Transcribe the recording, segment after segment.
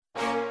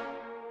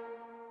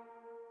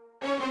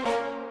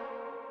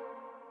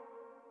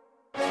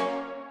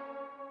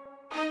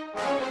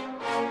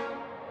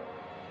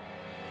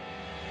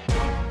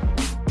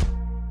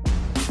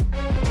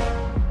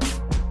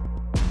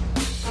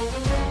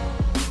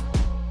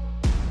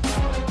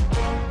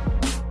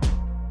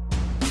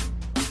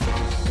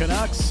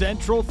Canucks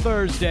Central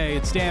Thursday.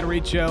 It's Dan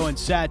Riccio and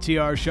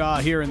CCR Shaw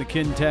here in the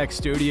Kintech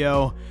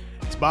studio.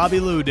 It's Bobby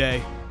Lou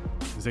Day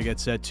as they get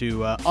set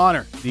to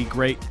honor the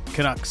great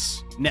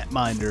Canucks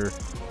netminder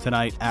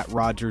tonight at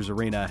Rogers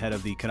Arena ahead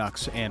of the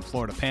Canucks and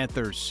Florida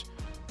Panthers.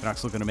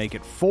 Canucks looking to make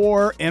it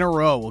 4 in a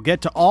row. We'll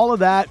get to all of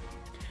that.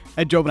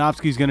 Ed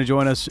Jovanovski is going to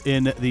join us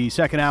in the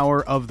second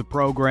hour of the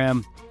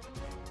program.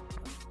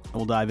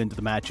 We'll dive into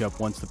the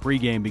matchup once the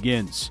pregame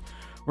begins.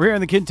 We're here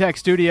in the Kintech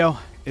studio.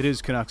 It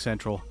is Canucks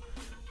Central.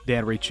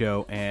 Dan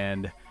Riccio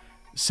and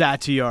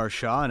CCR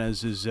Shaw, and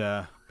as is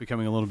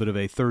becoming a little bit of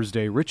a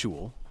Thursday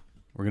ritual,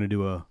 we're going to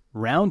do a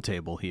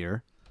roundtable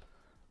here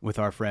with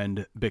our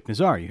friend Bick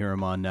Nazar. You hear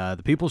him on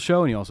the People's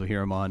Show, and you also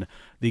hear him on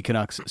the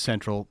Canucks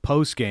Central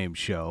postgame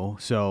show.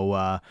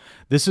 So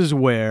this is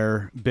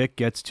where Bick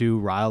gets to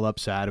rile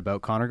up sad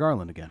about Connor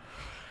Garland again.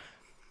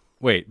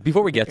 Wait,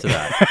 before we get to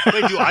that.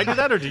 Wait, do I do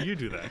that or do you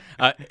do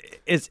that?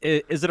 Is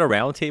it a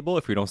round table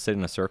if we don't sit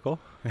in a circle?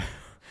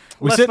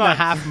 We sit in a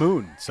half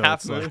moon. So Half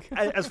it's moon?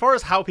 like, As far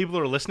as how people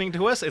are listening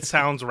to us, it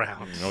sounds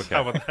round. Okay.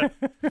 How about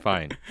that?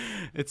 Fine.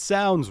 it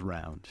sounds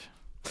round.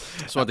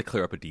 Just wanted to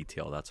clear up a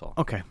detail, that's all.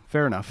 Okay,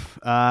 fair enough.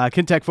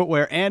 Kintech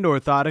Footwear and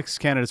Orthotics,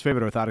 Canada's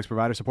favorite orthotics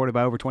provider, supported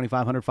by over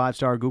 2,500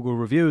 five-star Google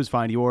reviews.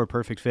 Find your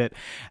perfect fit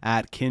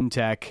at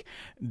kintech.net.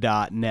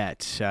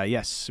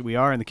 Yes, we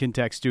are in the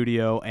Kintech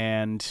studio,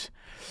 and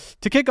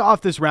to kick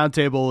off this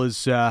roundtable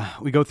is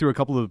we go through a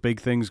couple of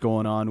big things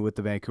going on with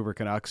the Vancouver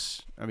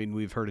Canucks. I mean,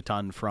 we've heard a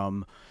ton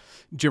from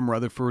Jim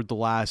Rutherford the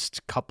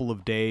last couple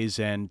of days,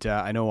 and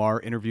I know our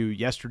interview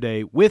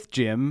yesterday with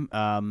Jim,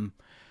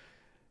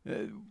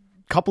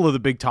 couple of the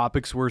big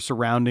topics were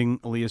surrounding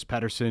Elias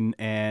Pettersson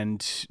and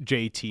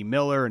JT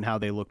Miller and how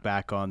they look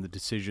back on the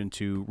decision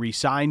to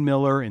re-sign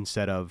Miller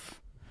instead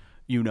of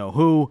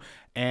you-know-who.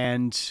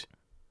 And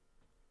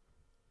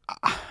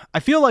I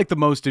feel like the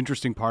most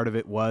interesting part of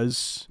it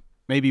was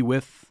maybe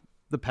with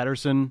the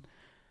Pettersson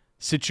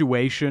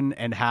situation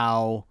and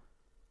how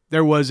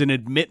there was an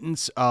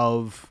admittance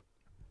of,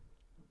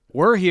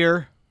 we're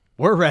here,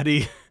 we're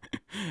ready,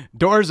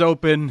 doors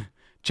open,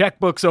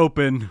 checkbook's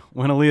open.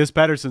 When Elias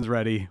Pettersson's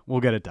ready, we'll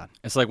get it done.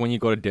 It's like when you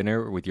go to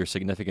dinner with your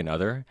significant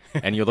other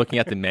and you're looking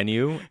at the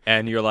menu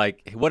and you're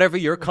like, whatever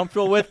you're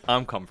comfortable with,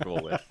 I'm comfortable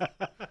with.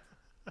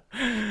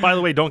 By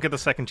the way, don't get the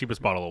second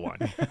cheapest bottle of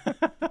wine.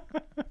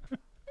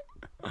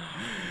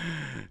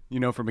 You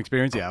know from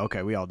experience? Yeah,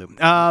 okay, we all do.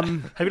 Have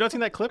you not seen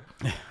that clip?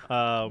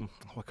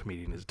 What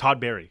comedian is it? Todd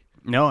Barry.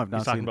 No, I've not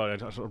He's talking seen about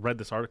it. I read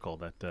this article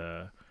that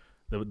the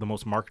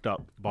most marked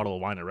up bottle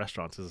of wine at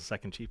restaurants is the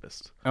second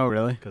cheapest. Oh,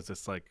 really? Because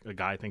it's like a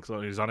guy thinks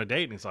he's on a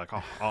date and he's like,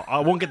 oh, I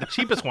won't get the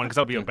cheapest one because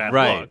that'll be a bad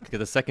Right. look. Get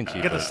the second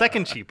cheapest. Get the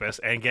second cheapest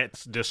and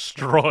gets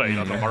destroyed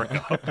on the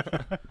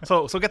markup.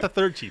 So get the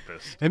third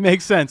cheapest. It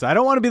makes sense. I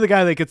don't want to be the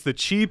guy that gets the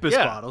cheapest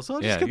Yeah. bottle, so I'll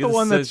just Yeah, get get the the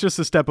one that's s- just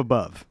a step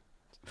above.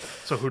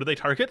 So who do they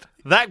target?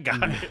 That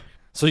guy.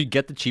 So you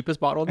get the cheapest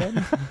bottle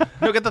then?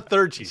 No, get the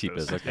third cheapest.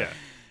 Cheapest, okay. Yeah.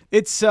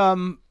 It's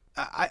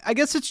I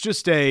guess it's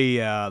just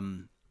a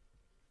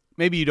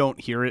maybe you don't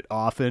hear it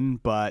often,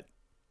 but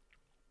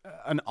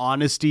an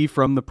honesty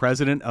from the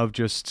president of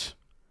just,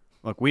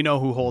 look, we know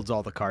who holds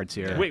all the cards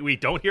here. Wait, we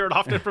don't hear it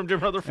often from Jim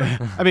Rutherford?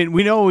 I mean,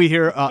 we know we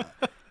hear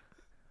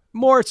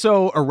more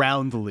so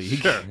around the league.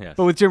 Sure. Yes.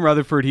 But with Jim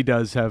Rutherford, he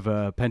does have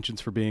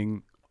penchants for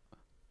being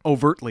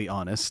overtly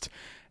honest.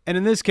 And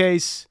in this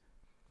case,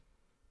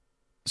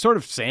 sort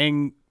of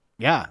saying,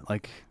 yeah,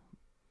 like,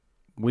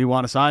 we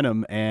want to sign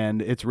him,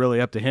 and it's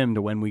really up to him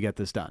to when we get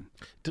this done.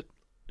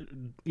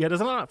 Yeah,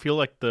 doesn't that not feel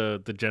like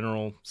the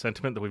general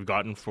sentiment that we've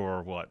gotten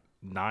for,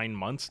 9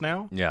 months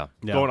now? Yeah.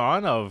 Going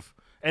on of,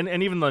 and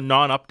even the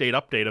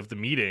non-update of the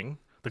meeting,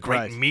 the great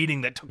Right. meeting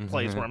that took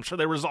place where I'm sure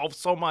they resolved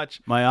so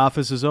much. My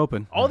office is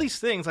open. All these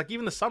things, like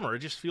even the summer, it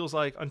just feels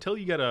like until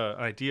you get an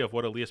idea of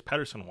what Elias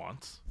Pettersson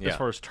wants Yeah. as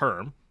far as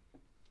term,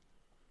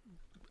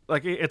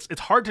 like it's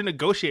hard to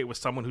negotiate with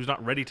someone who's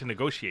not ready to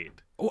negotiate.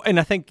 Well, and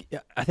I think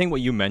what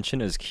you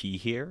mentioned is key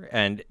here,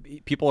 and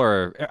people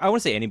are, I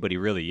wouldn't say anybody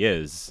really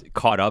is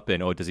caught up in,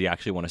 does he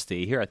actually want to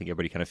stay here? I think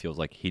everybody kind of feels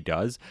like he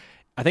does.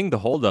 I think the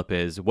holdup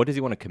is, what does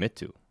he want to commit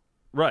to?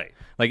 Right.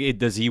 Like,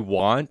 does he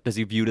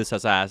view this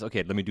as,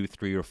 okay, let me do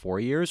 3 or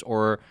 4 years,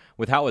 or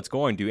with how it's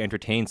going, do you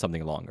entertain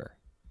something longer?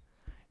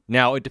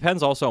 Now, it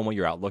depends also on what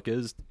your outlook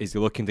is. Is he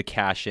looking to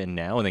cash in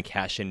now and then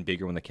cash in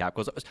bigger when the cap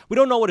goes up? We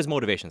don't know what his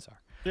motivations are.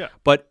 Yeah.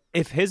 But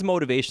if his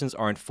motivations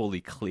aren't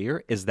fully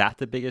clear, is that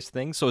the biggest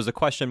thing? So is the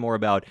question more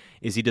about,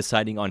 is he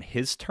deciding on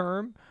his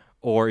term,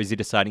 or is he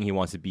deciding he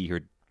wants to be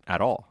here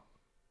at all?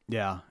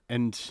 Yeah,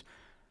 and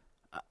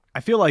I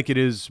feel like it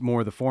is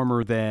more the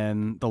former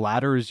than the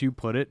latter, as you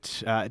put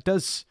it. It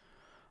does,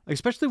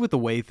 especially with the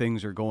way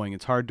things are going,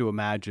 it's hard to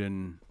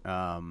imagine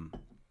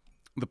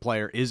the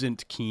player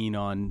isn't keen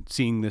on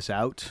seeing this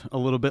out a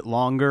little bit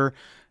longer.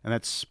 And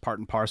that's part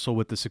and parcel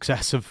with the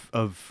success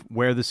of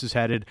where this is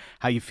headed,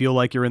 how you feel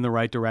like you're in the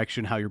right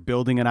direction, how you're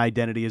building an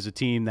identity as a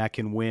team that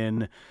can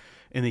win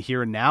in the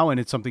here and now. And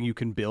it's something you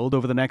can build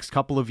over the next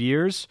couple of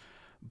years.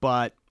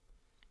 But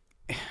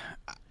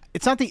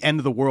it's not the end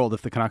of the world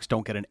if the Canucks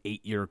don't get an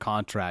 8-year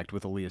contract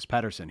with Elias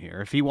Pettersson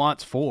here. If he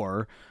wants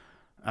 4,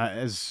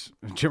 as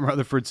Jim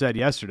Rutherford said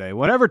yesterday,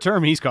 whatever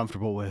term he's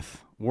comfortable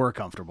with, we're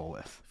comfortable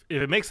with.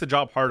 If it makes the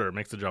job harder, it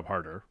makes the job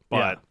harder.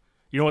 But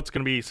you know what's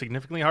going to be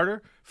significantly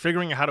harder?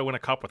 Figuring out how to win a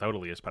cup without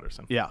Elias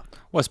Pettersson. Yeah.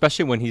 Well,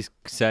 especially when he's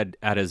said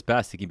at his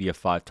best he could be a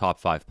top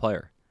 5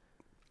 player.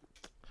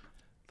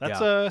 That's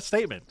a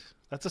statement.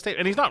 That's a statement.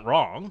 And he's not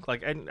wrong.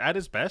 Like, and at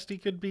his best, he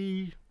could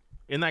be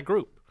in that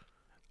group.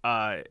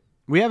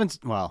 We haven't,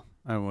 well,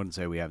 I wouldn't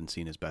say we haven't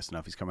seen his best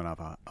enough. He's coming off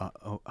a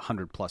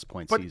 100-plus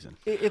point season.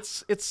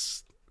 It's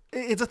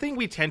a thing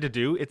we tend to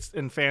do.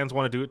 And fans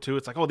want to do it too.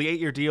 It's like, oh, the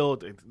 8-year deal,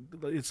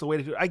 it's the way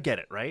to do it. I get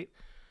it, right?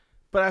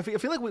 But I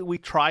feel like we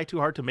try too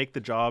hard to make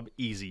the job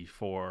easy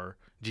for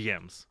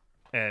GMs.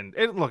 And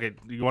look,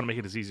 you want to make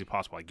it as easy as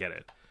possible. I get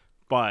it.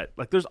 But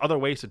like, there's other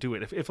ways to do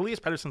it. If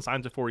Elias Pettersson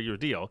signs a 4-year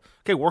deal,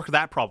 okay, work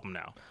that problem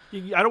now.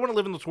 I don't want to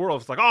live in this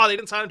world. It's like, oh, they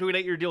didn't sign him to an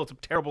 8-year deal. It's a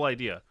terrible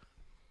idea.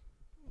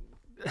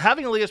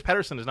 Having Elias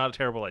Pettersson is not a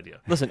terrible idea.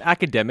 Listen,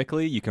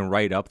 academically, you can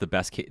write up the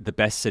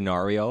best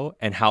scenario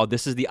and how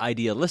this is the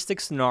idealistic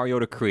scenario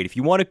to create. If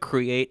you want to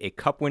create a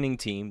cup-winning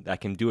team that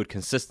can do it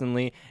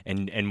consistently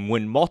and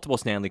win multiple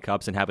Stanley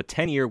Cups and have a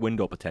 10-year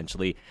window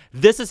potentially,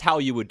 this is how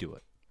you would do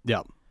it.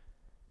 Yeah.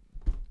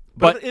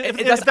 But if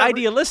that's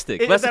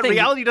idealistic. If that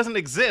reality doesn't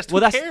exist,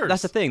 who cares?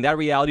 That's the thing. That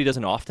reality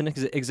doesn't often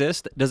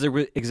exist. Does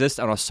it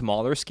exist on a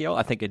smaller scale?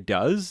 I think it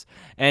does.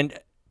 And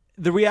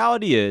the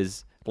reality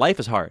is, life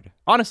is hard.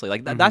 Honestly,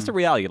 like that's the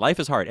reality.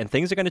 Life is hard, and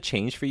things are going to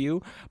change for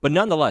you. But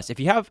nonetheless, if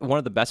you have one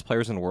of the best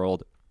players in the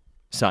world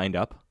signed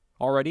up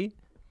already,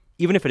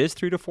 even if it is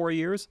 3 to 4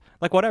 years,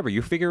 like whatever,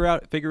 you figure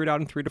it out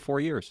in 3 to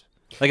 4 years.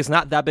 Like, it's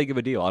not that big of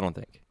a deal, I don't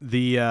think.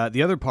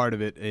 The other part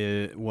of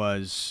it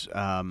was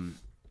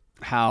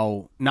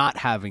how not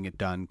having it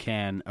done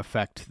can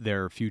affect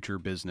their future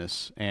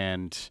business,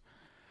 and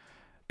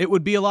it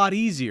would be a lot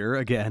easier,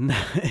 again,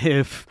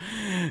 if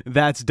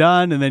that's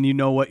done and then you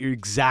know what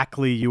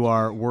exactly you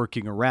are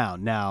working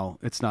around. Now,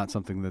 it's not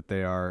something that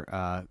they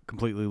are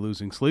completely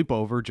losing sleep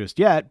over just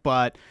yet,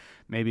 but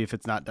maybe if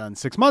it's not done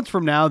 6 months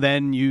from now,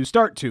 then you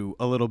start to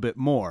a little bit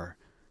more.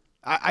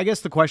 I guess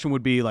the question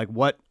would be, like,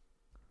 what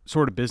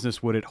sort of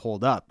business would it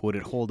hold up? Would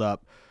it hold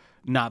up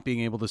not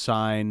being able to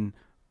sign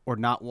or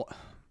not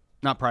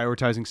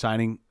prioritizing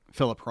signing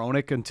Philip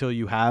Hronik until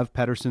you have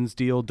Pettersson's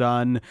deal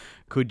done?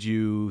 Could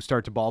you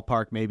start to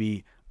ballpark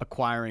maybe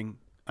acquiring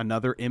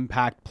another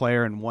impact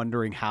player and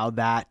wondering how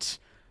that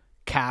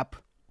cap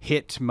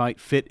hit might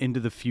fit into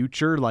the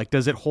future? Like,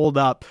 does it hold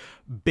up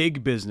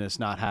big business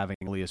not having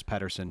Elias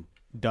Pettersson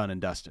done and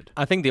dusted?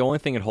 I think the only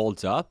thing it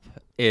holds up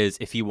is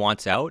if he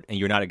wants out and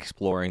you're not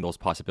exploring those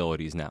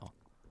possibilities now.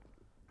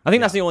 I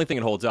think that's the only thing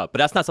it holds up, but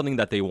that's not something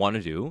that they want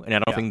to do, and I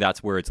don't think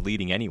that's where it's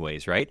leading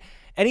anyways, right?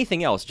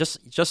 Anything else,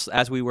 just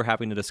as we were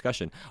having the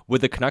discussion, would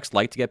the Canucks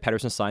like to get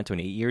Pettersson signed to an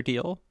 8-year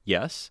deal?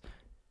 Yes.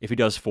 If he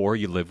does 4,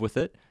 you live with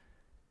it.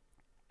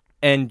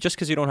 And just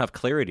because you don't have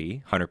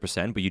clarity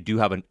 100%, but you do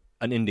have an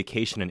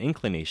indication, an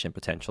inclination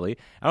potentially,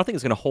 I don't think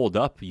it's going to hold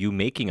up you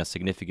making a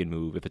significant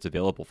move if it's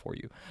available for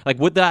you. Like,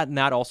 would that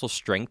not also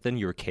strengthen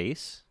your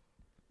case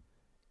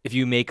if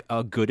you make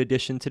a good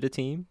addition to the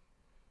team?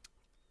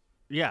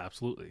 Yeah,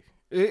 absolutely.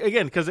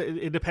 Again, because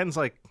it depends,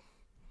 like,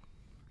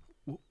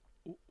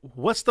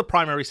 what's the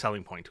primary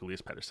selling point to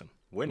Elias Pettersson?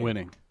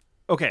 Winning.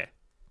 Okay.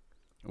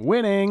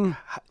 Winning.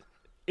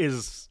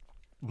 Is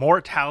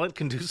more talent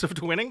conducive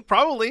to winning?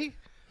 Probably.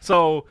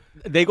 So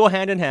they go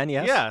hand in hand,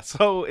 yes. Yeah.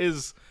 So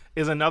is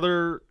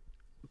another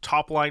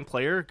top line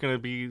player going to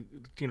be,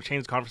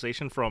 change the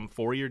conversation from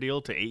 4-year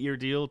deal to 8-year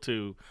deal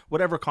to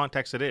whatever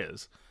context it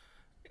is?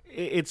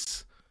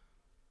 It's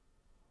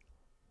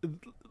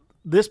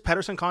this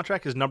Pettersson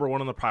contract is number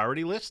 1 on the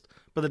priority list,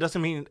 but that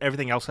doesn't mean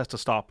everything else has to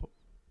stop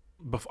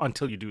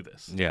until you do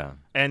this. Yeah.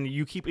 And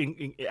you keep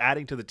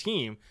adding to the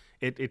team,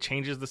 it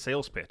changes the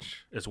sales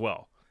pitch as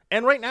well.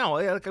 And right now,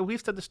 like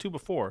we've said this too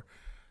before,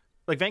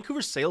 like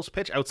Vancouver's sales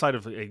pitch outside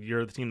of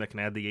you're the team that can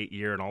add the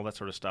 8-year and all that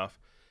sort of stuff,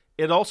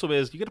 it also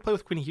is you get to play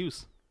with Quinn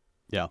Hughes.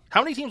 Yeah.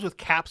 How many teams with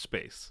cap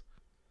space?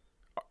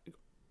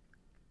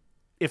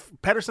 If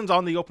Pettersson's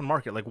on the open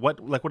market,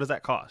 what does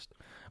that cost?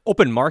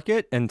 Open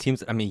market and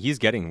teams. I mean, he's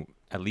getting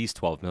at least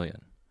 $12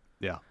 million.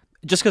 Yeah.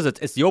 Just because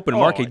it's the open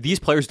market, these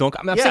players don't.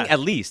 I'm saying at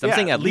least. I'm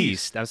saying at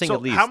least. I'm saying so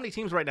at least. How many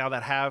teams right now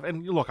that have?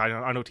 And look,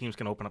 I know teams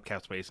can open up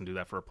cap space and do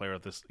that for a player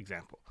of this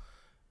example.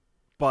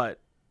 But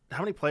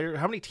how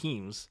many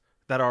teams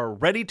that are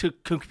ready to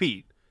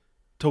compete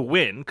to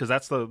win, because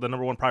that's the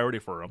number 1 priority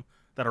for them,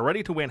 that are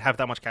ready to win have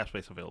that much cap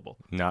space available?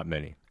 Not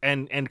many.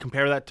 And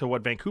compare that to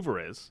what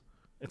Vancouver is.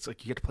 It's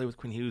like you get to play with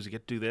Quinn Hughes, you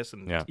get to do this,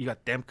 and you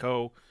got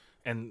Demko,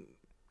 and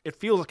it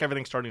feels like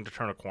everything's starting to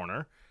turn a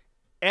corner.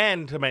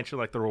 And to mention,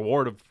 like, the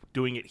reward of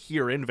doing it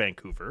here in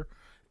Vancouver,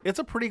 it's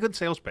a pretty good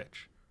sales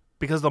pitch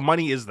because the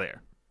money is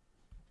there.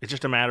 It's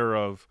just a matter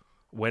of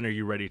when are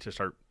you ready to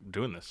start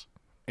doing this?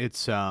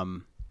 It's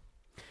there's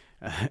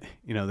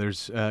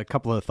a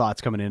couple of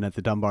thoughts coming in at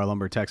the Dunbar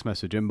Lumber text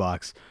message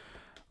inbox.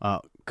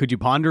 Could you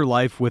ponder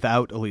life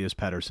without Elias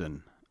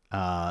Pettersson?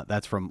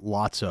 That's from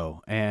Lotso.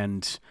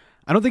 And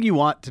I don't think you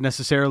want to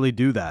necessarily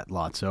do that,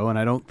 Lotso. And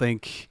I don't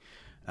think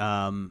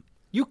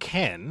you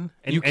can.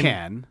 you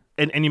can.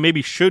 And you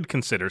maybe should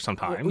consider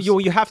sometimes.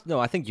 You have to. No,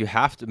 I think you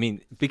have to. I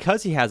mean,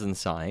 because he hasn't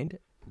signed,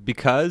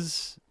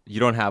 because you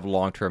don't have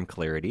long-term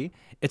clarity,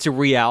 it's a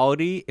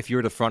reality. If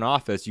you're the front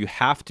office, you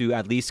have to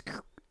at least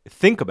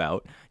think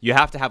about. You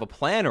have to have a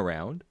plan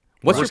around.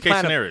 What's Worst your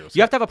case plan? scenarios.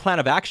 You have to have a plan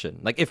of action.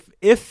 Like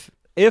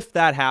if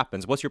that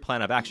happens, what's your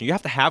plan of action? You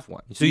have to have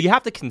one. So you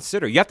have to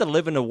consider. You have to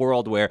live in a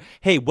world where,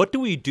 hey, what do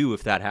we do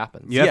if that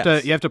happens? You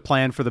have to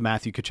plan for the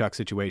Matthew Tkachuk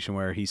situation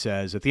where he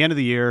says at the end of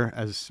the year,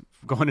 as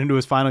going into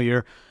his final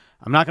year,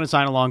 I'm not going to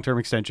sign a long-term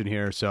extension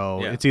here.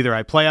 So it's either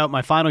I play out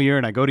my final year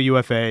and I go to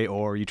UFA,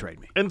 or you trade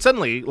me. And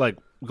suddenly, like,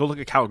 go look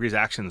at Calgary's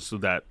actions through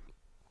that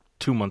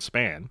 2-month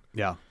span.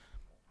 Yeah.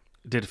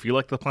 Did it feel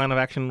like the plan of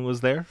action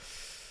was there?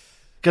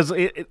 Because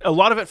a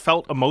lot of it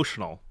felt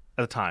emotional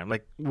at the time.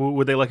 Like,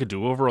 would they like a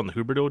do-over on the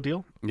Huberdeau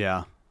deal?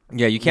 Yeah.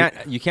 Yeah, you can't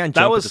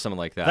jump into something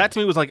like that. That to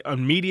me was like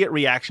immediate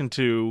reaction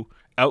to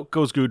out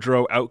goes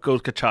Gaudreau, out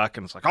goes Tkachuk,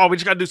 and it's like, oh, we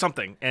just got to do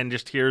something. And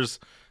just here's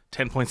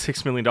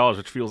 $10.6 million,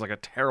 which feels like a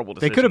terrible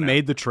decision. They could have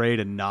made the trade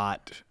and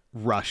not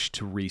rush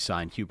to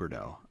re-sign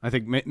Huberdeau. I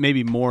think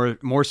maybe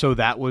more so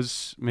that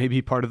was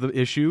maybe part of the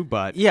issue,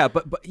 but yeah,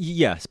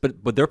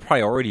 but their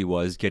priority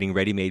was getting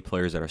ready-made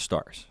players that are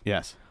stars.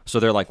 Yes. So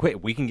they're like,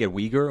 wait, we can get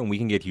Uyghur and we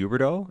can get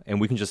Huberdeau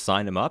and we can just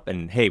sign them up,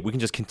 and hey, we can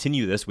just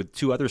continue this with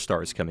 2 other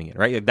stars coming in,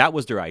 right? Like, that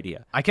was their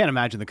idea. I can't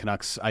imagine the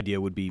Canucks'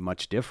 idea would be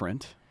much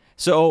different.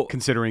 So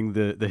considering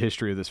the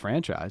history of this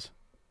franchise.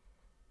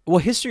 Well,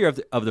 history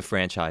of the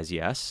franchise,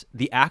 yes.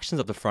 The actions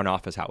of the front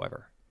office,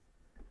 however.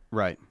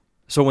 Right.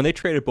 So when they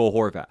traded Bo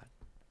Horvat,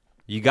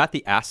 you got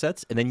the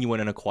assets, and then you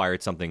went and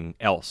acquired something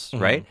else,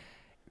 right?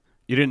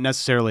 You didn't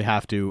necessarily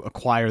have to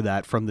acquire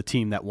that from the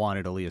team that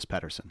wanted Elias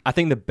Pettersson. I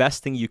think the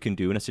best thing you can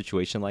do in a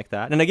situation like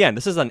that, and again,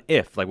 this is an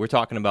if, like we're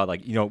talking about,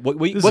 like, you know,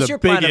 what's your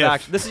plan of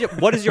action?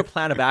 What is your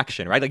plan of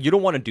action, right? Like, you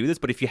don't want to do this,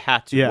 but if you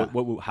had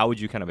to, how would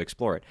you kind of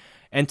explore it?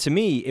 And to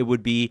me, it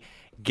would be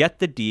get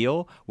the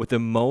deal with the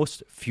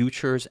most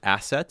futures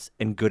assets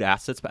and good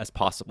assets as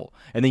possible,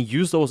 and then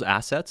use those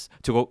assets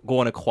to go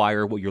and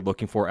acquire what you're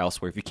looking for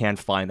elsewhere if you can't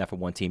find that from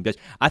one team.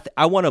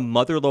 I want a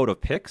motherload of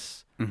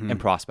picks and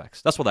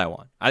prospects. That's what I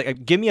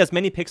want. Give me as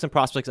many picks and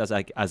prospects as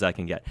I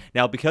can get.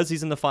 Now, because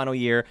he's in the final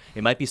year,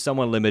 it might be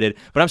somewhat limited,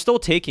 but I'm still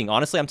taking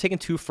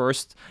 2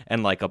 firsts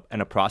and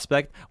a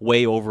prospect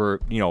way over,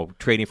 you know,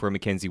 trading for a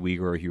Mackenzie Weegar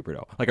or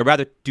Huberdeau. Like, I'd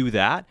rather do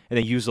that and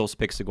then use those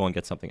picks to go and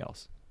get something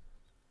else.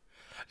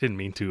 Didn't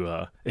mean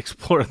to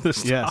explore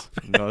this. Yes.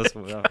 No,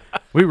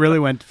 we really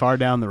went far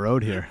down the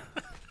road here.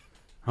 I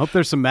hope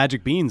there's some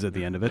magic beans at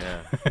the end of it.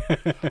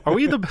 Yeah. Are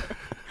we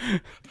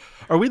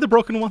the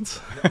broken ones?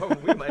 No,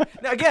 we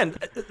might. Now, again,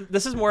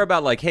 this is more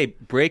about like, hey,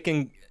 break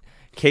in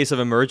case of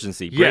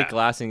emergency, break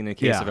glassing in a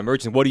case of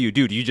emergency. What do?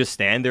 Do you just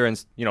stand there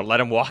and, you know, let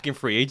him walk in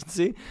free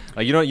agency?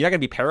 Like, you're not going to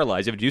be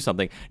paralyzed. You have to do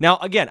something. Now,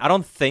 again, I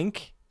don't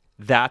think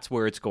that's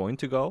where it's going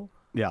to go.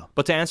 Yeah.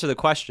 But to answer the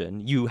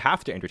question, you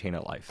have to entertain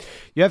a life.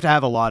 You have to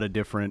have a lot of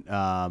different,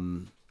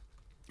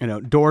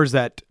 doors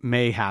that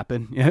may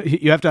happen.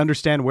 You have to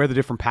understand where the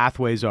different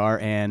pathways are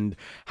and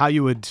how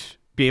you would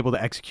be able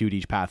to execute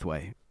each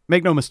pathway.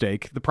 Make no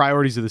mistake, the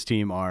priorities of this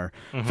team are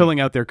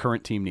filling out their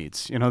current team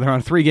needs. You know, they're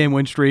on a 3-game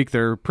win streak.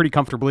 They're pretty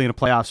comfortably in a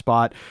playoff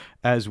spot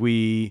as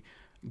we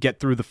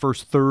get through the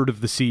first third of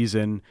the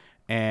season.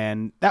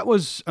 And that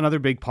was another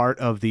big part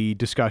of the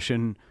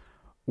discussion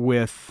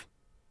with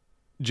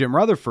Jim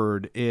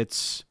Rutherford.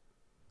 It's,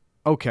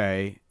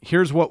 okay,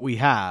 here's what we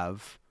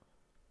have.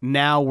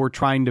 Now we're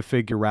trying to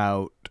figure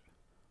out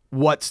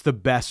what's the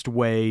best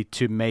way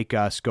to make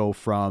us go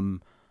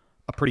from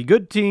a pretty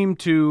good team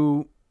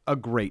to a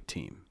great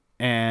team.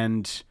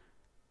 And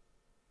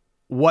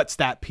what's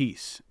that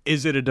piece?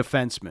 Is it a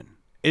defenseman?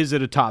 Is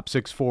it a top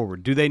 6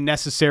 forward? Do they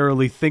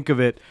necessarily think of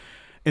it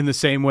in the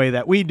same way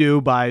that we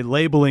do by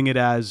labeling it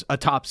as a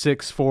top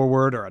 6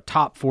 forward or a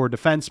top 4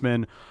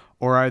 defenseman?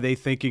 Or are they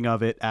thinking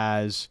of it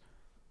as,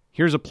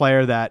 here's a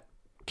player that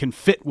can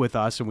fit with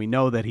us, and we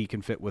know that he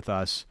can fit with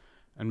us,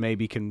 and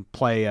maybe can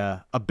play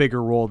a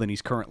bigger role than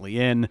he's currently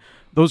in?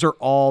 Those are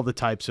all the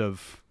types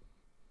of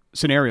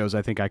scenarios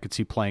I think I could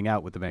see playing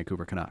out with the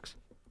Vancouver Canucks.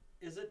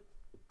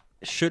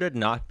 Should it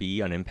not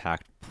be an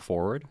impact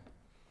forward?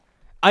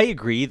 I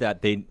agree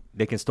that they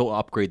can still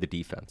upgrade the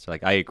defense.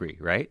 Like, I agree,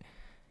 right?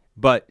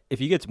 But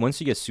once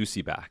you get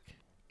Soucy back,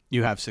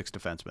 you have 6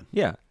 defensemen.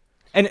 Yeah.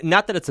 And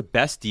not that it's the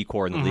best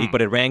D-core in the league,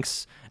 but it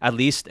ranks, at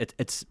least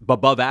it's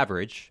above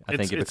average, I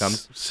think it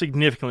becomes. It's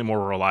significantly more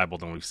reliable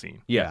than we've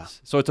seen.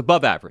 Yes. Yeah. So it's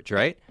above average,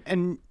 right?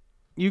 And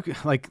you,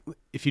 like,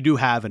 if you do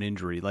have an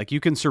injury, like, you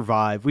can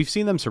survive. We've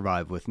seen them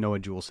survive with Noah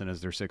Juleson as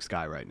their 6th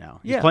guy right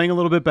now. He's playing a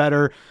little bit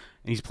better,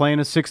 and he's playing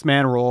a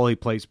 6th-man role. He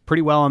plays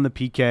pretty well on the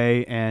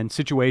PK, and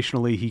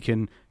situationally he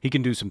can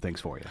do some things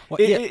for you. Well,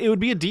 it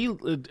would be a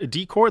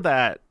D-core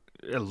that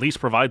at least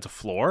provides a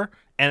floor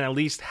and at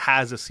least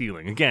has a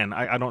ceiling. Again,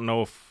 I don't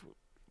know if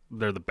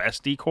they're the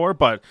best D-core,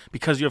 but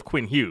because you have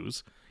Quinn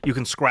Hughes, you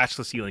can scratch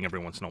the ceiling every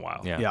once in a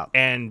while. Yeah.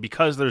 And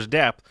because there's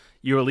depth,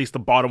 you at least the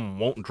bottom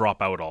won't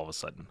drop out all of a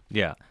sudden.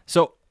 Yeah.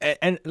 So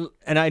and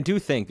I do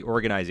think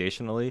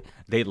organizationally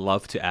they'd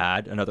love to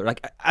add another.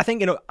 Like I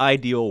think in an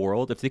ideal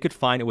world, if they could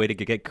find a way to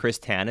get Chris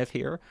Tanev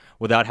here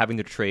without having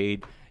to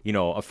trade,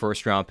 a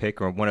first round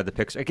pick or one of the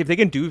picks, like if they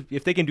can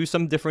do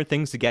some different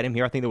things to get him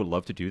here, I think they would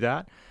love to do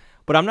that.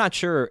 But I'm not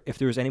sure if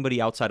there's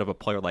anybody outside of a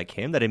player like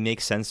him that it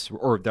makes sense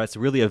or that's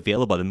really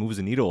available that moves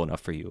the needle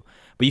enough for you.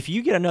 But if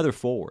you get another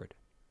forward,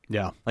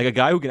 like a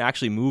guy who can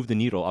actually move the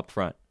needle up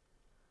front.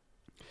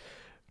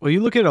 Well, you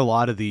look at a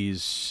lot of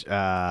these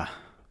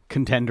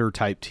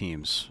contender-type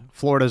teams.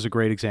 Florida's a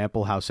great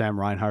example how Sam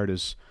Reinhart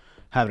is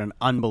having an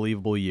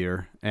unbelievable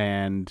year,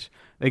 and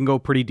they can go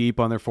pretty deep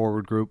on their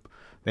forward group.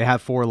 They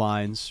have 4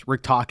 lines.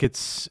 Rick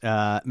Tocchet's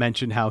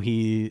mentioned how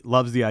he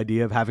loves the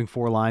idea of having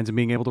 4 lines and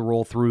being able to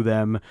roll through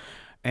them.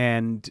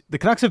 And the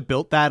Canucks have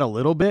built that a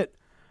little bit,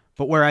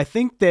 but where I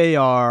think they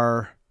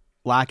are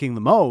lacking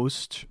the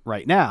most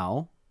right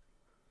now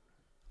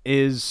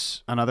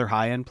is another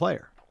high-end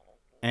player.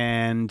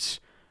 And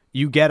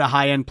you get a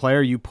high-end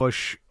player, you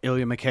push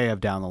Ilya Mikheyev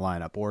down the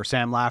lineup, or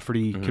Sam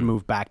Lafferty can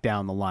move back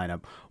down the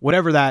lineup.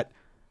 Whatever that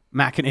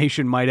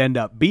machination might end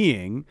up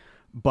being,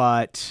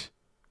 but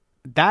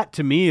that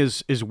to me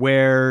is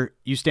where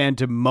you stand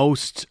to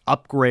most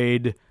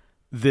upgrade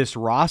this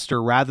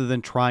roster rather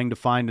than trying to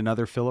find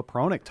another Filip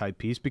Hronek type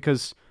piece,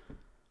 because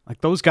like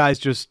those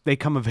guys they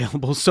come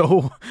available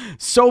so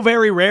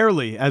very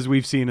rarely, as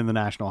we've seen in the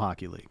National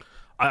Hockey League.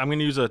 I'm going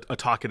to use a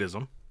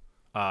Tocchettism,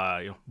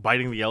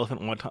 biting the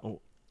elephant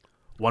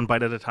one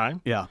bite at a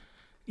time. Yeah.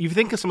 You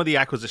think of some of the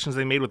acquisitions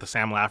they made with the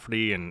Sam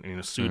Lafferty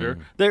and Suter.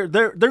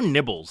 They're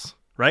nibbles,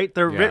 right?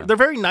 They're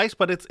very nice,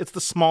 but it's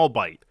the small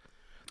bite.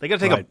 They got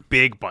to take a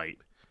big bite.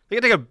 They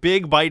got to take a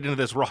big bite into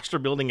this roster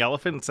building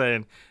elephant and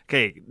saying,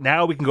 okay,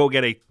 now we can go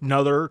get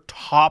another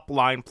top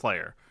line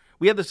player.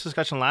 We had this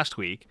discussion last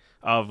week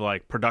of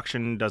like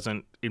production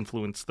doesn't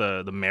influence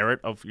the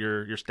merit of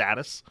your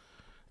status.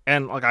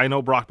 And like I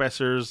know Brock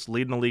Besser's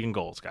leading the league in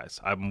goals, guys.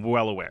 I'm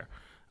well aware.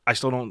 I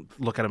still don't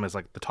look at him as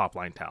like the top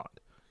line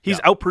talent. He's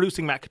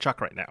outproducing Matt Tkachuk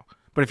right now.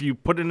 But if you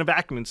put it in a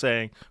vacuum and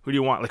saying, who do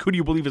you want? Like who do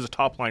you believe is a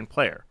top line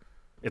player?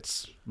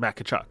 It's Matt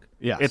Tkachuk.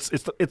 Yeah, it's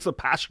the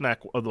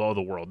Pasternak of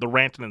the world, the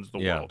Rantanens of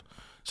the world.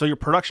 So your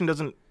production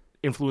doesn't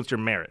influence your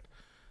merit.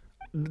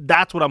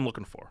 That's what I'm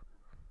looking for.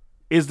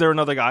 Is there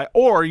another guy,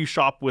 or you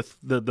shop with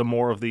the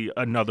more of the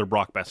another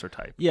Brock Besser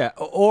type? Yeah,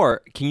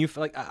 or can you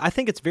like? I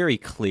think it's very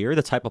clear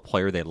the type of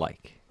player they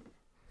like.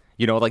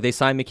 Like they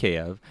signed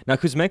Mikheyev. Now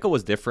Kuzmenko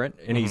was different,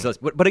 and he's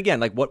but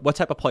again, like what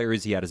type of player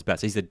is he at his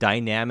best? He's a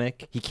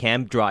dynamic. He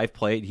can drive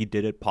play. He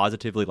did it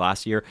positively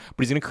last year,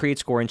 but he's going to create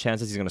scoring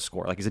chances. He's going to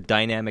score. Like he's a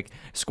dynamic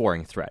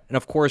scoring threat. And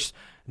of course,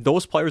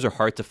 those players are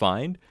hard to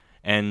find,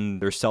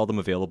 and they're seldom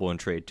available in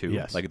trade too.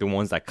 Yes. Like the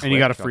ones that click. And you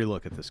got a free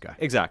look at this guy.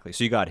 Exactly.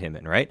 So you got him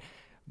in, right?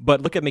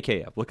 But look at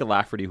Mikheyev. Look at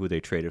Lafferty, who they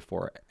traded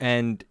for,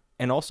 and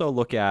also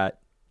look at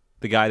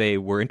the guy they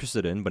were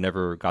interested in but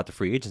never got the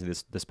free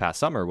agency this past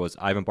summer was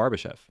Ivan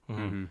Barbashev.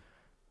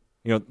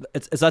 Mm-hmm.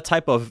 It's that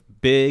type of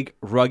big,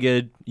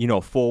 rugged,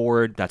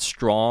 forward that's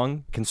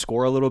strong, can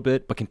score a little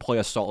bit, but can play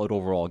a solid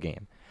overall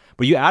game.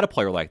 But you add a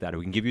player like that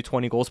who can give you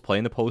 20 goals, play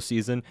in the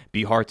postseason,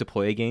 be hard to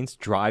play against,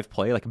 drive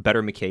play, like a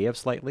better Mikheyev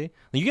slightly.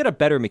 You get a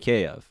better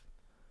Mikheyev.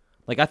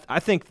 Like I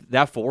think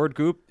that forward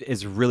group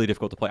is really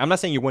difficult to play. I'm not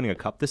saying you're winning a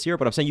cup this year,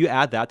 but I'm saying you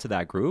add that to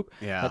that group.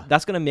 Yeah,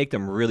 that's going to make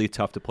them really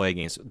tough to play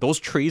against. Those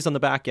trees on the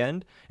back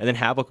end, and then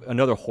have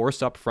another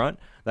horse up front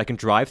that can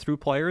drive through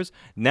players.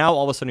 Now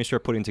all of a sudden you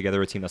start putting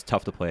together a team that's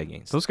tough to play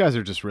against. Those guys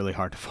are just really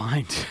hard to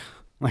find.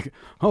 Like,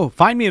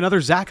 find me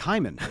another Zach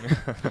Hyman.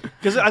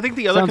 Because I think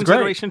the other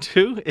consideration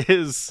too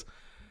is,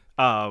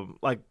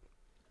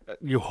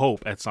 you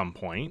hope at some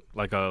point,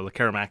 like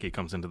Karamaki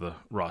comes into the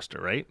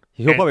roster, right?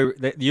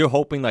 You're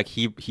hoping like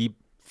he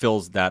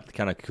fills that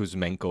kind of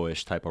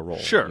Kuzmenko-ish type of role.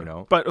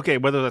 Sure. But okay,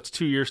 whether that's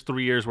 2 years,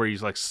 3 years, where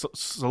he's like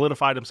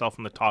solidified himself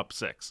in the top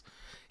 6,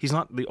 he's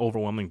not the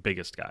overwhelming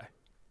biggest guy.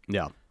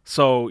 Yeah.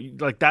 So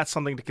like that's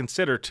something to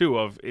consider too.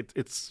 Of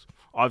it's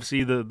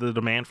obviously the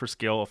demand for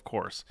skill, of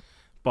course,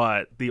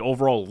 but the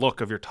overall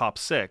look of your top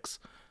 6.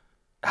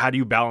 How do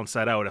you balance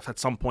that out? If at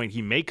some point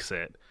he makes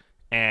it,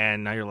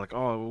 and now you're like,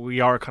 oh,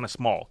 we are kind of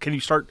small. Can you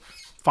start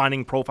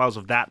finding profiles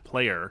of that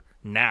player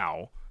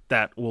now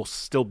that will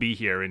still be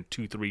here in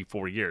 2, 3,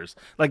 4 years?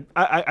 Like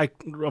I've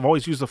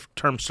always used the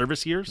term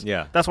service years.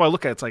 Yeah, that's why I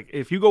look at it. It's like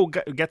if you go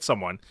get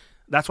someone,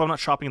 that's why I'm not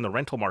shopping in the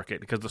rental market,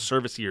 because the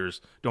service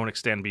years don't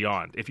extend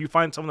beyond. If you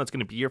find someone that's going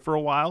to be here for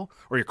a while,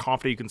 or you're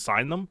confident you can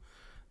sign them,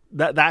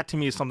 that to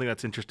me is something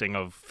that's interesting,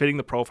 of fitting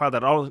the profile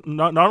that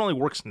not only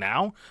works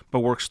now,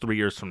 but works 3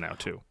 years from now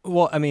too.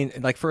 Well, I mean,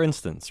 like for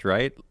instance,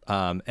 right?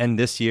 And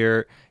this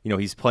year,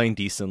 he's playing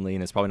decently,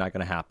 and it's probably not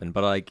going to happen.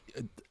 But like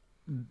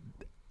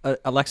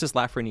Alexis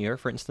Lafreniere,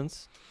 for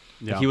instance,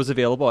 he was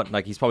available.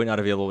 Like he's probably not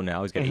available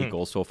now. He's got 8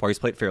 goals so far. He's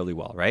played fairly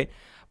well, right?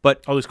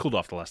 But he's cooled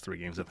off the last 3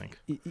 games, I think.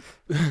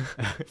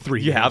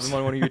 3 You have him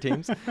on one of your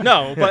teams?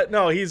 No,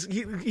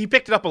 he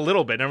picked it up a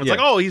little bit. And everyone's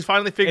like, oh, he's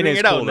finally figuring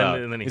it out.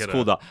 And then he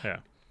cooled off. Yeah.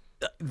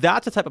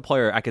 that's the type of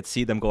player I could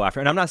see them go after.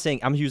 And I'm not saying,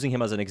 I'm using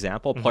him as an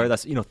example, a player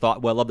that's,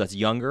 thought well of, that's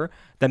younger,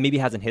 that maybe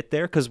hasn't hit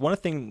there. Because one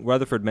thing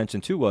Rutherford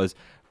mentioned too was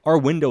our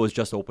window is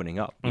just opening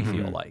up, we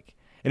feel like.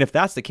 And if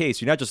that's the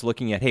case, you're not just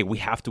looking at, hey, we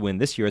have to win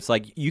this year. It's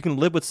like you can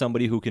live with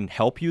somebody who can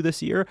help you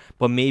this year,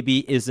 but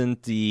maybe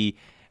isn't the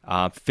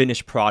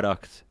finished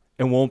product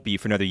and won't be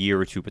for another year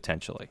or two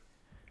potentially.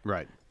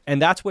 Right. And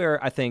that's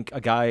where I think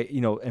a guy,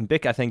 and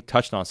Bick, I think,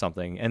 touched on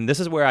something. And this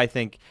is where I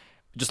think,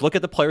 just look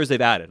at the players they've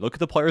added. Look at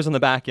the players on the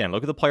back end.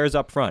 Look at the players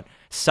up front.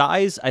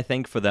 Size, I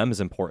think, for them is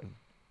important.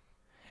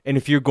 And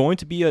if you're going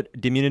to be a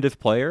diminutive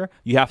player,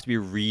 you have to be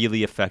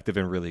really effective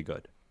and really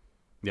good.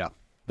 Yeah.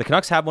 The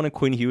Canucks have one in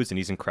Quinn Hughes, and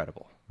he's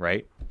incredible,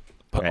 right?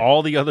 But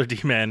all the other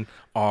D-men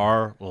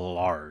are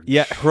large.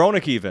 Yeah,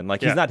 Hronek even.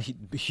 He's not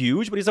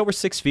huge, but he's over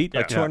 6 feet,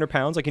 200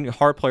 pounds, a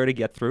hard player to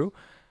get through.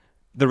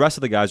 The rest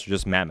of the guys are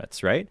just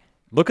mammoths, right?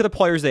 Look at the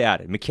players they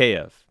added.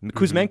 Mikheyev.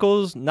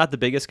 Kuzmenko's not the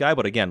biggest guy,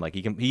 but again,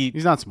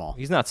 he's not small.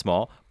 He's not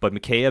small, but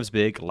Mikheyev's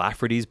big.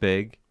 Lafferty's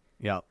big.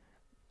 Yeah.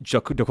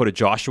 Dakota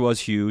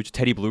Joshua's huge.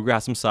 Teddy Blueger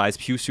has some size.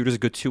 Pius Suter's a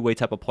good two-way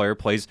type of player,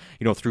 plays,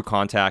 through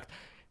contact.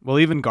 Well,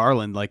 even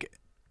Garland,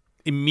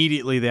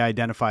 immediately they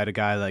identified a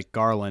guy like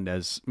Garland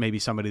as maybe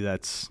somebody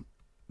that's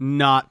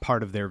not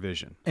part of their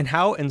vision. And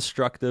how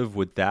instructive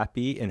would that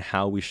be in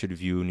how we should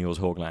view Niels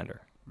Höglander?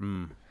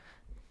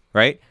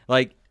 Right?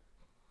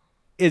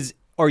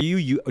 Do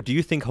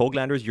you think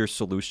Höglander is your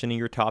solution in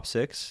your top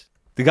six?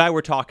 The guy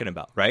we're talking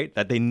about, right?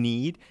 That they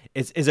need.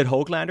 Is it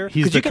Höglander?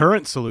 He's the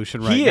current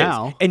solution right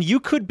now. And you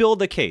could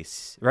build a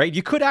case, right?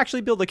 You could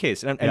actually build a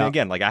case. And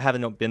again, I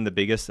haven't been the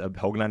biggest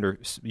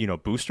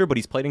Höglander, booster, but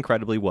he's played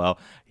incredibly well.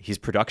 His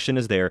production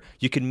is there.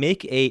 You can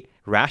make a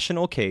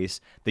rational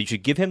case that you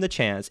should give him the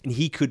chance, and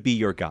he could be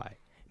your guy.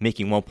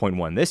 Making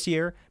 1.1 this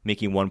year,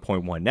 making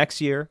 1.1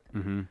 next year.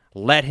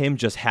 Let him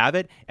just have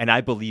it, and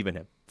I believe in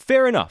him.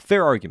 Fair enough.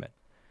 Fair argument.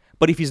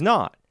 But if he's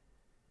not,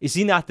 is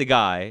he not the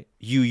guy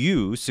you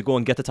use to go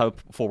and get the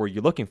type of forward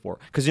you're looking for?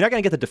 Because you're not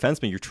going to get the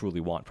defenseman you truly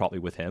want, probably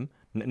with him.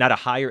 Not a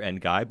higher-end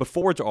guy, but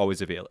forwards are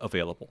always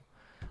available.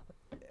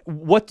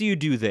 What do you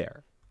do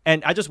there?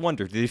 And I just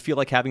wonder, do they feel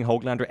like having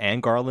Höglander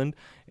and Garland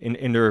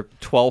in their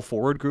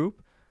 12-forward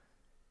group?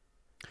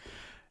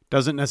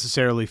 Doesn't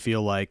necessarily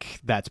feel like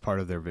that's part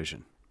of their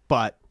vision.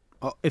 But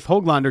if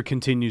Höglander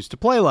continues to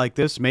play like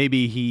this,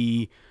 maybe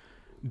he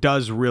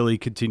does really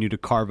continue to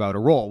carve out a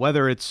role.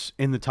 Whether it's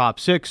in the top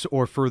six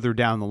or further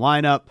down the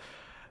lineup,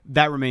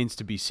 that remains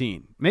to be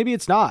seen. Maybe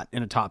it's not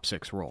in a top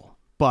six role,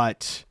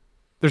 but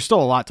there's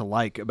still a lot to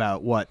like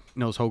about what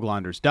Nils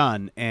Höglander's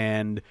done.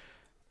 And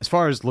as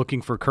far as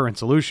looking for current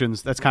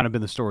solutions, that's kind of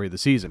been the story of the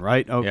season,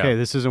 right? Okay,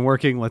 This isn't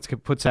working. Let's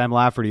put Sam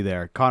Lafferty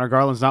there. Connor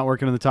Garland's not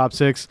working in the top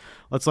six.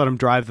 Let's let him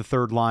drive the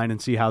third line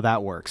and see how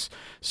that works.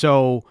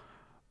 So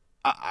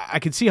I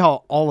can see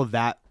how all of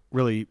that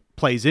really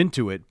plays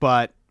into it,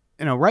 but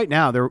right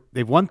now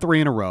they've won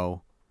 3 in a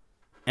row,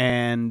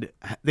 and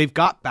they've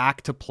got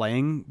back to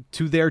playing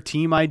to their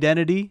team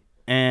identity.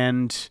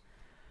 And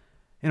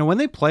when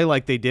they play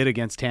like they did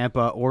against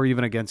Tampa or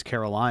even against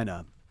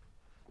Carolina,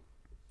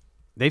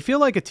 they feel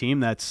like a team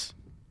that's,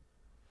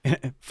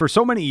 for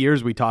so many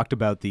years we talked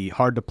about the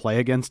hard to play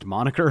against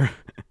moniker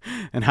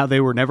and how they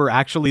were never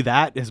actually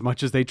that as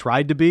much as they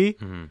tried to be.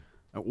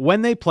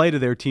 When they play to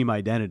their team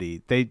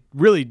identity, they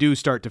really do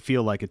start to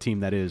feel like a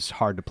team that is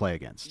hard to play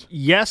against.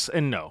 Yes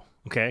and no.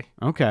 Okay.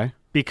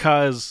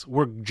 Because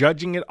we're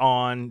judging it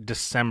on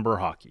December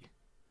hockey.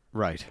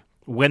 Right.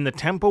 When the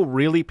tempo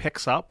really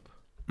picks up,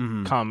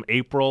 come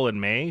April and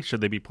May,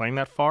 should they be playing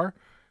that far,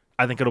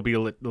 I think it'll be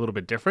a little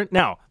bit different.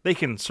 Now, they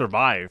can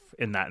survive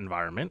in that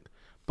environment,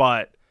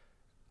 but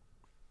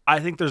I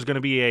think there's going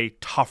to be a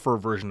tougher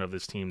version of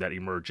this team that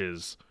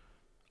emerges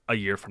a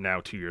year from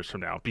now, 2 years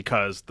from now,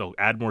 because they'll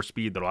add more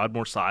speed, they'll add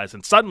more size,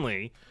 and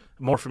suddenly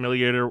more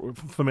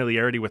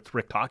familiarity with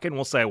Rick Tocchet,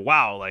 we'll say,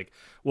 wow,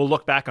 we'll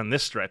look back on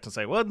this stretch and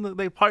say, well,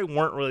 they probably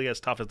weren't really as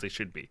tough as they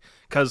should be.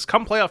 Because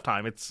come playoff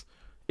time,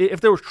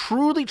 if they were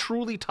truly,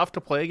 truly tough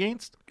to play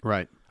against,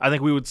 right, I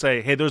think we would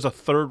say, hey, there's a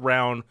third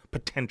round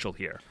potential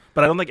here.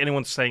 But I don't think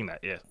anyone's saying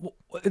that yet. Well,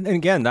 and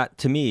again, that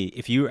to me,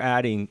 if you're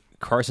adding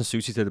Carson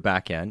Soucy to the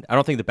back end, I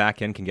don't think the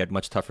back end can get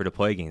much tougher to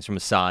play against from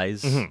a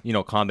size,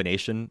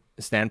 combination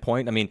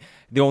standpoint. I mean,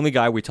 the only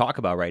guy we talk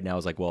about right now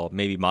is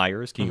maybe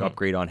Myers. Can you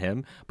upgrade on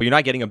him? But you're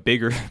not getting a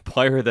bigger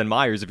player than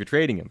Myers if you're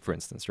trading him, for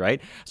instance,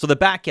 right? So the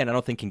back end, I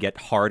don't think can get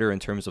harder in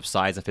terms of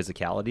size and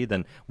physicality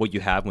than what you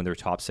have when their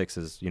top six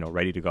is,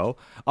 ready to go.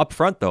 Up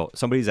front, though,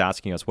 somebody's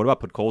asking us, what about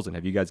Podkolzin?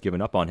 Have you guys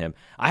given up on him?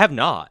 I have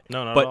not.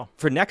 No, not but at all.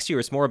 For next year,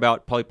 it's more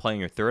about probably playing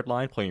your third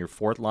line, playing your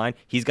fourth line.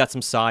 He's got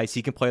some size.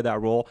 He can play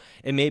that role.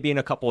 And maybe in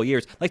a couple of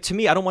years, to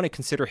me, I don't want to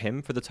consider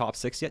him for the top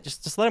six yet.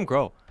 Just let him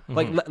grow.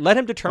 Let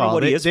him determine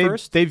what he is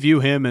first. They view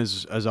him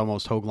as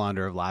almost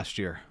Höglander of last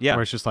year. Yeah.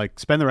 Where it's just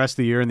spend the rest of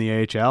the year in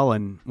the AHL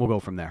and we'll go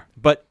from there.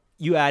 But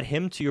you add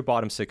him to your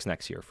bottom six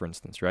next year, for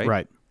instance, right?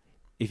 Right.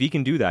 If he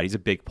can do that, he's a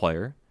big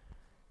player.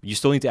 You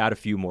still need to add a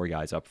few more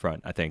guys up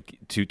front, I think,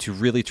 to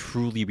really,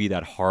 truly be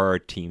that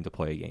hard team to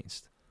play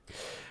against.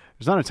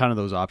 There's not a ton of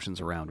those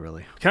options around,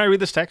 really. Can I read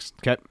this text?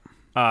 Okay.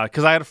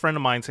 because I had a friend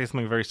of mine say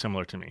something very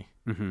similar to me.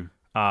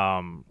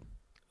 Mm-hmm.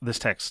 This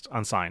text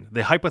unsigned.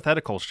 The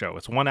hypothetical show.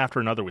 It's one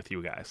after another with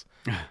you guys.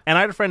 And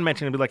I had a friend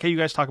mention and be like, hey, you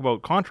guys talk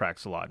about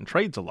contracts a lot and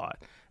trades a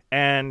lot.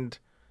 And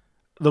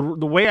the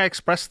way I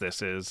express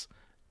this is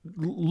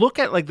look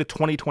at like the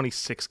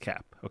 2026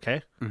 cap,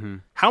 okay? Mm-hmm.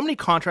 How many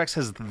contracts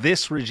has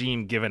this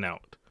regime given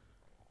out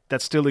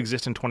that still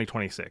exist in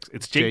 2026?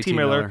 It's JT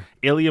Miller,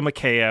 Ilya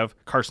Mikheyev,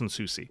 Carson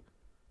Soucy.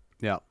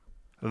 Yeah.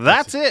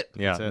 That's it.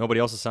 Yeah, nobody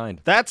else is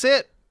signed. That's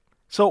it.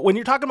 So when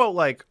you're talking about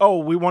like, oh,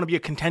 we want to be a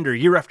contender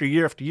year after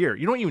year after year,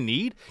 you know what you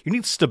need? You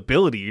need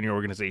stability in your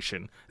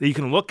organization that you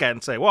can look at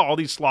and say, well, all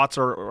these slots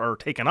are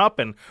taken up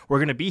and we're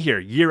going to be here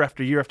year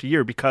after year after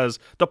year because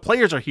the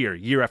players are here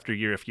year after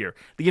year after year.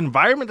 The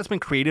environment that's been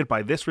created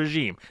by this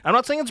regime, I'm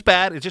not saying it's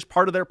bad, it's just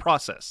part of their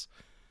process.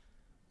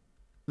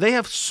 They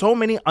have so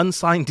many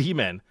unsigned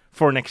D-men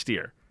for next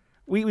year.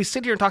 We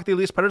sit here and talk the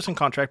Elias Pettersson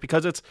contract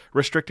because it's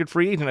restricted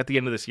free agent at the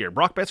end of this year.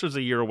 Brock Besser's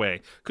a year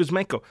away.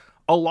 Kuzmenko.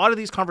 A lot of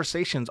these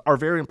conversations are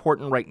very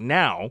important right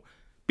now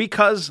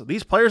because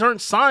these players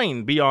aren't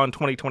signed beyond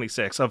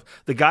 2026 of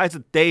the guys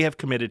that they have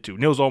committed to.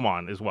 Nils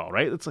Oman as well,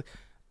 right? It's like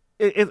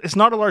it's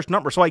not a large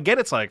number. So I get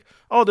it's like,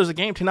 oh, there's a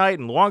game tonight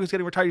and Luongo's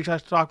getting retired. You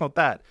guys have to talk about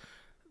that.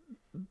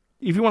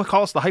 If you want to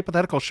call us the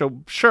hypothetical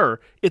show, sure.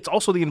 It's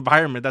also the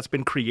environment that's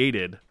been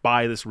created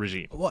by this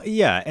regime. Well,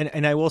 yeah,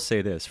 and I will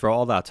say this, for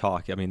all that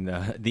talk, I mean,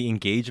 the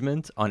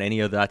engagement on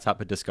any of that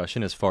type of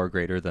discussion is far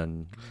greater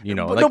than,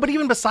 But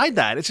even beside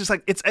that, it's just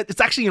like,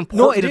 it's actually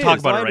important to talk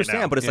about it right now. I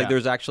understand, but it's like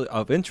there's actually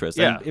of interest.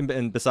 Yeah.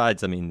 And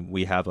besides, I mean,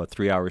 we have a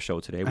 3-hour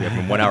show today. We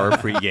have a 1-hour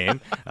pregame.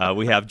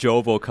 We have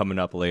Jovo coming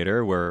up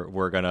later where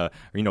we're going to,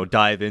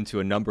 dive into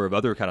a number of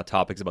other kind of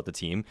topics about the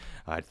team,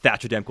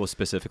 Thatcher Demko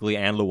specifically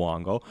and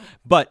Luongo.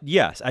 But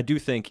yes, I do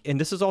think, and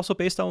this is also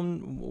based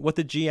on what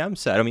the GM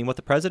said. I mean, what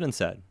the president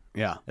said.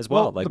 Yeah, as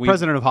well. Like the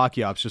president of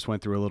Hockey Ops just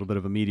went through a little bit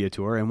of a media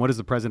tour, and what does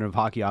the president of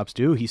Hockey Ops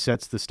do? He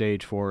sets the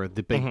stage for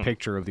the big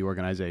picture of the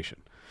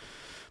organization,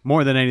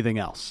 more than anything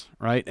else,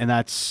 right? And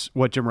that's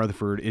what Jim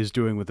Rutherford is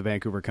doing with the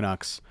Vancouver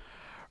Canucks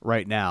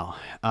right now.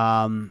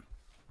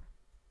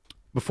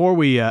 Before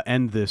we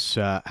end this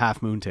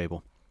half moon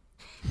table.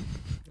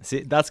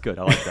 See, that's good.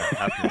 I like that.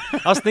 Half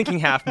moon. I was thinking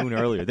half moon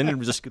earlier. Then it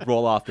would just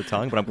roll off the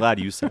tongue, but I'm glad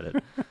you said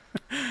it.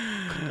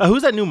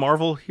 Who's that new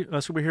Marvel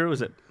superhero?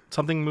 Is it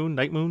something Moon?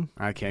 Night Moon?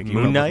 I can't keep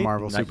up with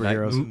Marvel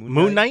superheroes.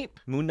 Moon Knight?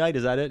 Moon Knight,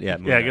 is that it? Yeah.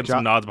 Getting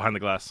some nods behind the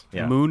glass.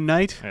 Yeah. Moon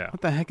Knight? Yeah.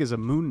 What the heck is a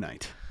Moon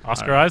Knight?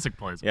 Oscar Isaac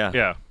plays it.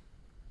 Yeah.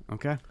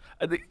 Okay.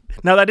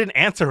 Now, that didn't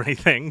answer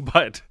anything,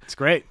 but it's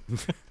great.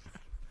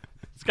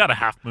 It's got a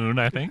half moon,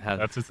 I think.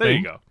 That's his thing. There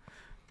you go.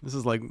 This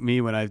is like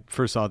me when I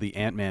first saw the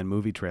Ant-Man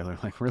movie trailer.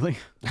 Like, really?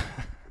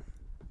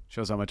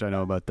 Shows how much I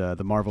know about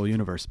the Marvel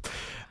universe.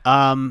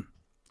 All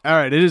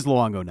right, it is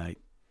Luongo night.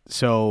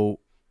 So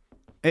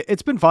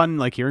it's been fun,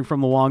 like hearing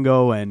from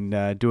Luongo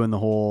and doing the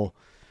whole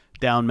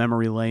down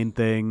memory lane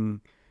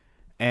thing.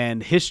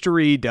 And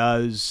history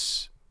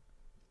does,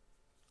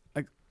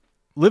 like,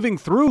 living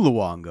through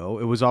Luongo,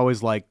 it was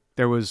always like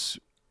there was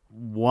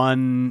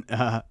one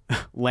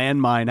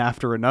landmine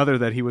after another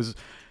that he was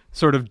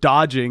sort of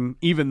dodging,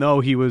 even though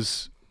he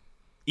was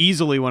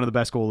easily one of the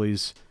best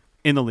goalies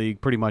in the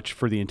league pretty much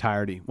for the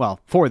entirety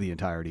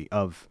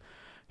of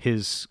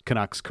his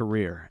Canucks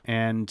career.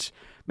 And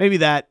maybe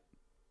that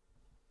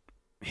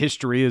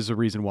history is the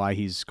reason why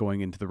he's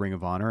going into the Ring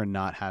of Honor and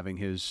not having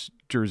his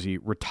jersey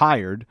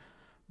retired.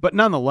 But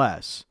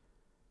nonetheless,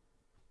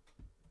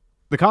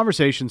 the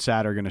conversation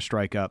Sat and I are going to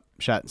strike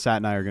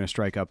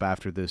up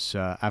after this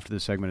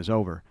segment is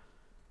over.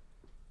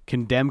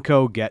 Can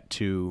Demko get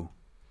to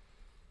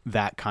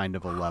that kind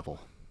of a level?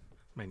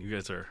 Man, you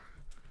guys are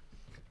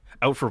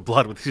out for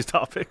blood with these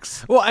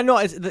topics. Well, I know,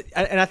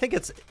 and I think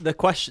it's the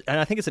question, and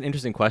I think it's an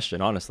interesting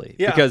question, honestly,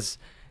 because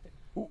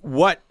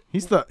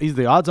he's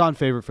the odds-on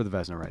favorite for the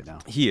Vezina right now.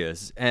 He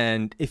is,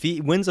 and if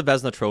he wins a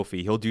Vezina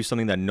trophy, he'll do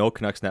something that no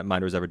Canucks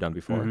netminder has ever done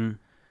before. Mm-hmm.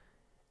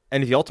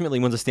 And if he ultimately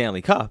wins a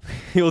Stanley Cup,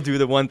 he'll do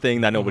the one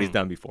thing that nobody's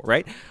done before,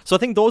 right? So I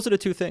think those are the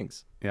two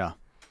things. Yeah,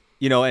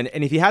 and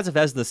if he has a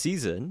Vezina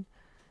season.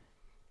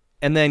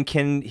 And then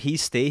can he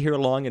stay here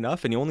long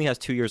enough? And he only has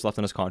 2 years left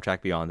on his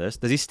contract beyond this.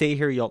 Does he stay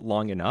here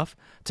long enough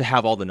to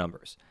have all the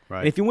numbers?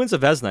 Right. And if he wins a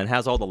Vezina and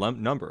has all the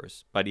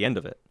numbers by the end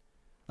of it,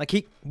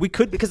 we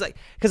could, because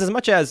as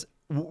much as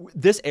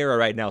this era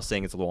right now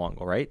saying it's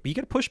Luongo, right? But you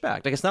got to push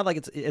back. Like, it's not like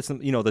it's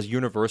this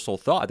universal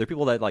thought. There are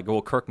people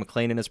that Kirk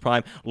McLean in his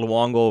prime.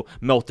 Luongo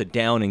melted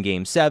down in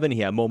Game 7. He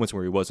had moments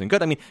where he wasn't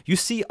good. I mean, you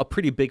see a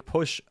pretty big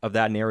push of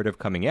that narrative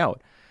coming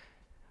out.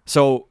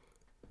 So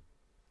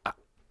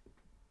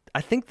I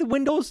think the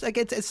window's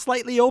it's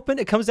slightly open.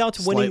 It comes down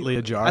to winning. Slightly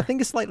ajar. I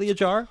think it's slightly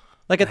ajar.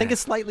 I think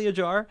it's slightly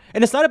ajar.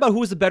 And it's not about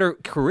who has a better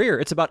career.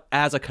 It's about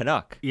as a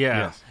Canuck.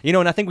 Yeah. Yes.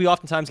 And I think we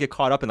oftentimes get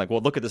caught up in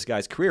look at this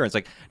guy's career. And it's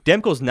like,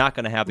 Demko's not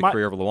going to have the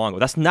career of Luongo.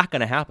 That's not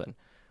going to happen.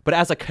 But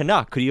as a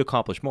Canuck, could he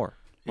accomplish more?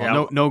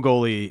 Well, no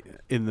goalie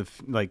in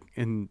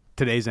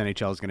today's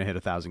NHL is going to hit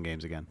 1,000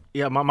 games again.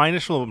 Yeah, my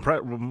initial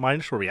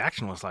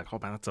reaction was like, oh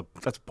man,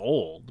 that's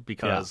bold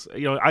because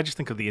I just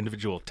think of the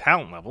individual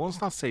talent level. And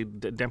it's not to say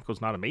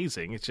Demko's not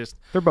amazing. It's just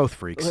they're both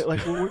freaks. And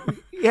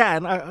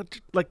I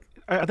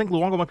think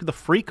Luongo might be the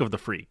freak of the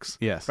freaks.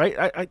 Yes,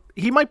 right.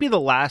 He might be the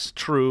last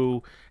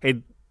true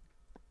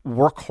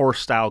workhorse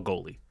style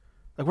goalie.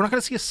 Like we're not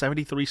going to see a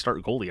 73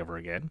 start goalie ever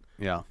again.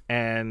 Yeah,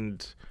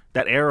 and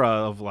that era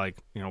of Waugh,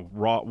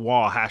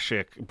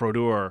 Hasek,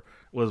 Brodeur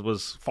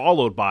was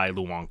followed by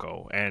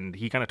Luongo, and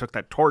he kind of took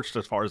that torch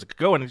as far as it could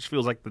go, and it just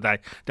feels like the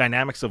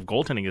dynamics of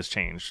goaltending has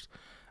changed.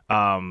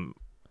 But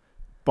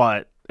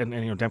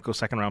Demko's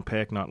second round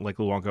pick, not like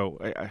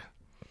Luongo.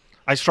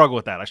 I struggle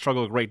with that. I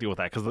struggle a great deal with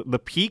that because the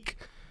peak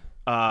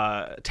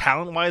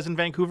talent wise in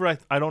Vancouver,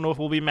 I don't know if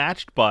it will be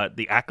matched, but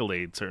the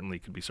accolade certainly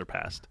could be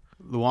surpassed.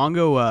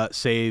 Luongo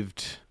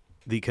saved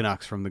the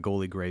Canucks from the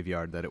goalie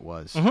graveyard that it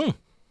was. Mm-hmm.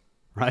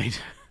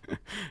 Right?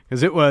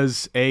 Because it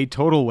was a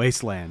total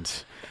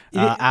wasteland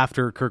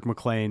after Kirk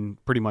McLean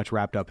pretty much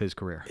wrapped up his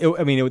career. There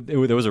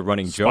was a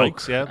running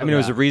Spikes, joke. Yeah, it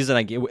was a reason.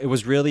 It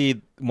was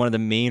really one of the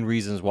main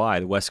reasons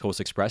why the West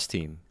Coast Express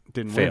team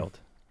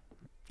failed.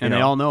 And they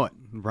all know it.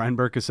 Brian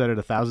Burke has said it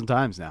 1,000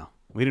 times now.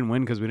 We didn't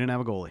win because we didn't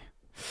have a goalie.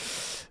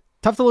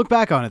 Tough to look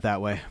back on it that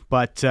way,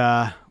 but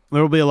there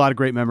will be a lot of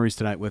great memories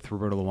tonight with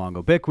Roberto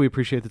Luongo. Bick, we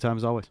appreciate the time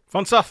as always.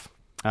 Fun stuff.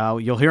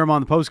 You'll hear him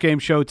on the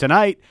postgame show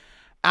tonight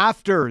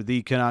after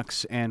the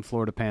Canucks and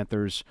Florida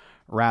Panthers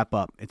wrap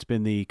up. It's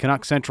been the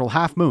Canucks Central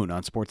Half Moon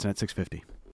on Sportsnet 650.